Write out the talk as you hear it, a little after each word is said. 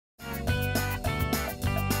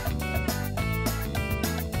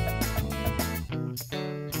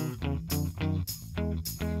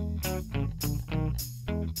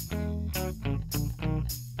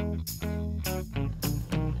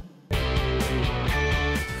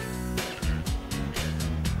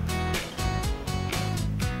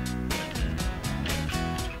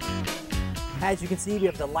As you can see, we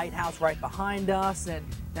have the lighthouse right behind us, and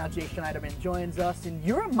now Jay Schneiderman joins us. And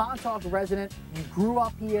you're a Montauk resident. You grew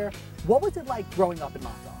up here. What was it like growing up in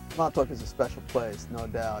Montauk? Montauk is a special place, no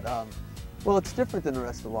doubt. Well, it's different than the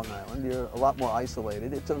rest of Long Island. You're a lot more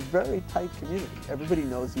isolated. It's a very tight community. Everybody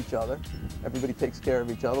knows each other. Everybody takes care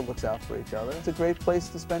of each other, looks out for each other. It's a great place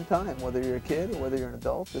to spend time, whether you're a kid or whether you're an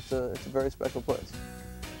adult. It's a very special place.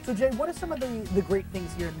 So Jay, what are some of the great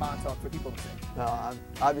things here in Montauk for people to see?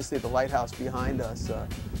 Obviously the lighthouse behind us,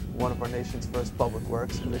 one of our nation's first public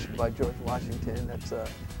works, commissioned by George Washington. That's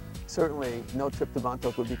certainly no trip to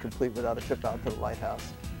Montauk would be complete without a trip out to the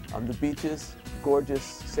lighthouse. The beaches, gorgeous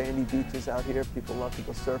sandy beaches out here. People love to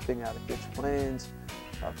go surfing out at Ditch Plains.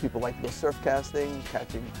 People like to go surf casting,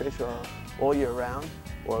 catching fish all year round,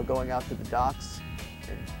 or going out to the docks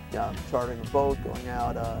and chartering a boat, going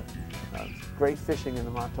out. Great fishing in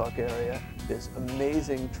the Montauk area. There's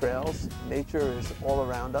amazing trails. Nature is all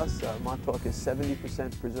around us. Montauk is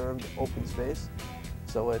 70% preserved open space,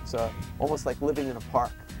 so it's almost like living in a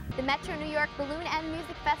park. The Metro New York Balloon and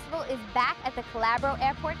Music Festival is back at the Calabro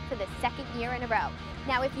Airport for the second year in a row.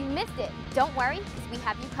 Now, if you missed it, don't worry, because we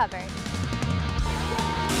have you covered.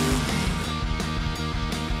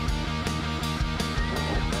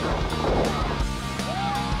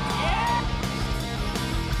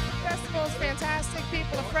 Fantastic,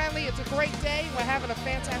 people are friendly, it's a great day, we're having a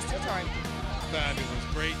fantastic time. Fabulous,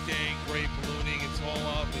 great day, great ballooning, it's all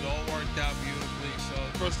up, it all worked out beautifully, so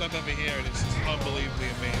first time ever here and it's just unbelievably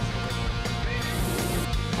amazing.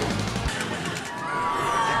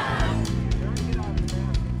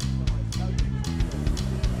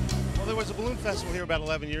 Well, there was a balloon festival here about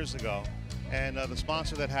 11 years ago. And the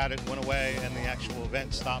sponsor that had it went away, and the actual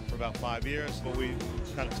event stopped for about 5 years. But we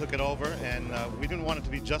kind of took it over, and we didn't want it to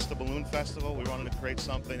be just a balloon festival. We wanted to create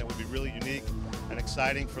something that would be really unique and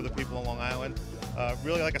exciting for the people on Long Island,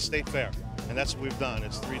 really like a state fair. And that's what we've done.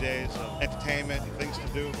 It's 3 days of entertainment and things to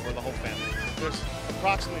do for the whole family. There's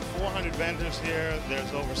approximately 400 vendors here.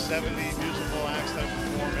 There's over 70 musical acts that are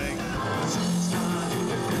performing.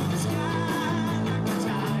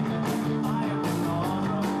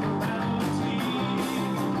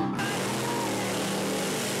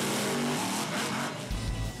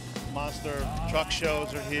 Monster truck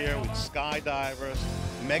shows are here with skydivers,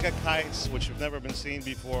 mega kites, which have never been seen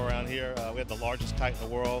before around here. We have the largest kite in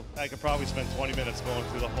the world. I could probably spend 20 minutes going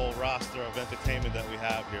through the whole roster of entertainment that we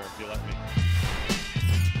have here, if you let me.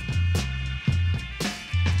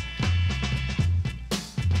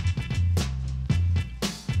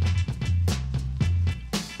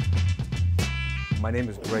 My name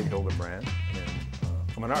is Greg Hildebrand, and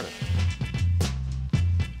I'm an artist.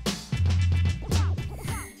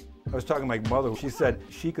 I was talking to my mother. She said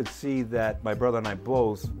she could see that my brother and I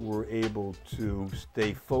both were able to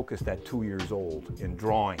stay focused at 2 years old in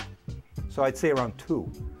drawing. So I'd say around 2,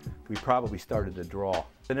 we probably started to draw.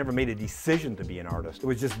 I never made a decision to be an artist. It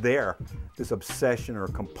was just there, this obsession or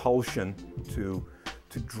compulsion to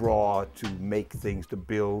draw, to make things, to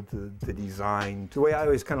build, to design. The way I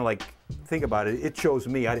always kind of like think about it, it chose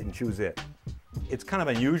me, I didn't choose it. It's kind of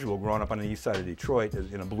unusual growing up on the east side of Detroit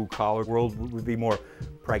in a blue-collar world. Would be more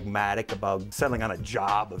pragmatic about settling on a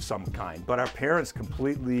job of some kind. But our parents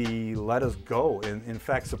completely let us go, and in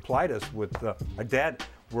fact supplied us with, our dad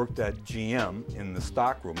worked at GM in the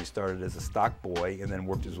stock room. He started as a stock boy and then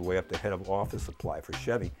worked his way up to head of office supply for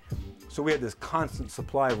Chevy. So we had this constant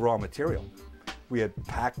supply of raw material. We had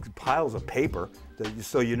packed piles of paper,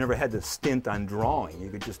 so you never had to stint on drawing. You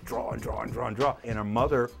could just draw and draw and draw and draw. And our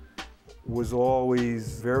mother was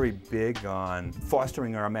always very big on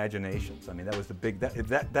fostering our imaginations. I mean, that was the big,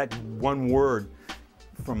 that one word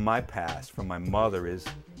from my past, from my mother, is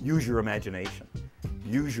use your imagination.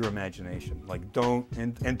 Use your imagination. Like, don't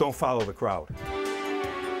follow the crowd.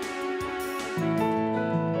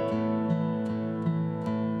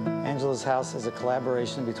 Angela's House is a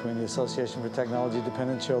collaboration between the Association for Technology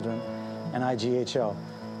Dependent Children and IGHL,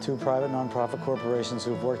 2 private nonprofit corporations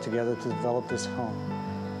who have worked together to develop this home.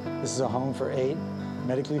 This is a home for 8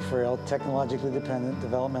 medically frail, technologically dependent,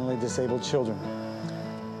 developmentally disabled children.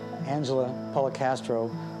 Angela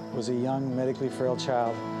Policastro was a young medically frail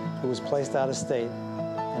child who was placed out of state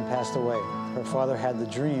and passed away. Her father had the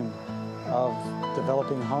dream of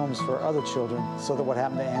developing homes for other children so that what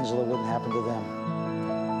happened to Angela wouldn't happen to them.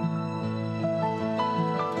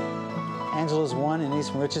 Angela's One in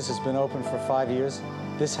East Mauritius has been open for 5 years.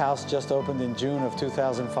 This house just opened in June of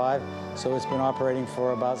 2005, so it's been operating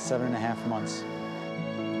for about 7.5 months.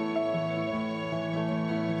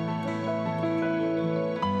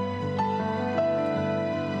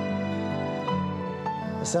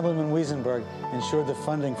 Assemblyman Wiesenberg ensured the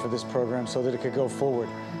funding for this program so that it could go forward.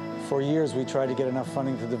 For years, we tried to get enough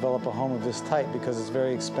funding to develop a home of this type because it's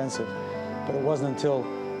very expensive. But it wasn't until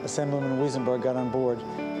Assemblyman Wiesenberg got on board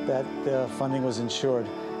that the funding was ensured.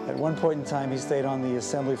 At one point in time, he stayed on the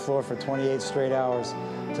assembly floor for 28 straight hours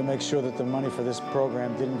to make sure that the money for this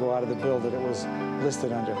program didn't go out of the bill that it was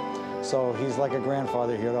listed under. So he's like a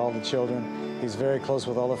grandfather here to all the children. He's very close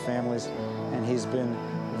with all the families, and he's been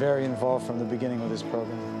very involved from the beginning with this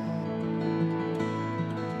program.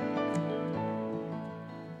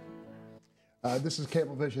 This is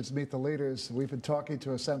Cablevision's Meet the Leaders. We've been talking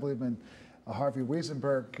to Assemblyman Harvey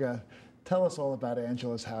Wiesenberg. Tell us all about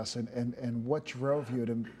Angela's House and what drove you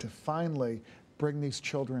to finally bring these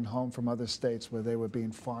children home from other states where they were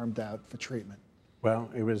being farmed out for treatment. Well,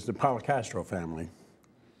 it was the Paulo Castro family.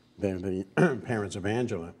 They're the parents of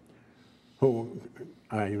Angela, who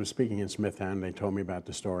he was speaking in Smithtown. They told me about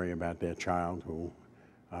the story about their child who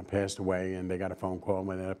passed away, and they got a phone call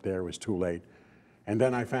when they went up there. It was too late. And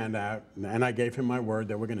then I found out, and I gave him my word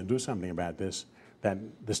that we're going to do something about this, that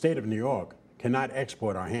the state of New York cannot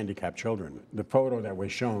export our handicapped children. The photo that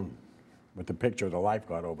was shown with the picture of the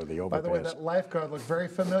lifeguard over the overpass. By the way, that lifeguard looked very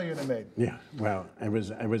familiar to me. Yeah, well, it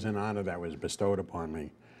was an honor that was bestowed upon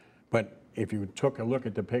me. But if you took a look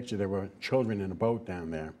at the picture, there were children in a boat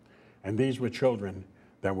down there. And these were children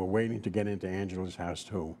that were waiting to get into Angela's house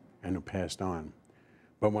too, and who passed on.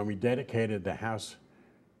 But when we dedicated the house,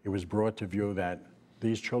 it was brought to view that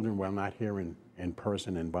these children were not here in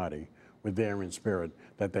person and body, were there in spirit,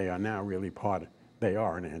 that they are now really they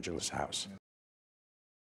are in Angela's house.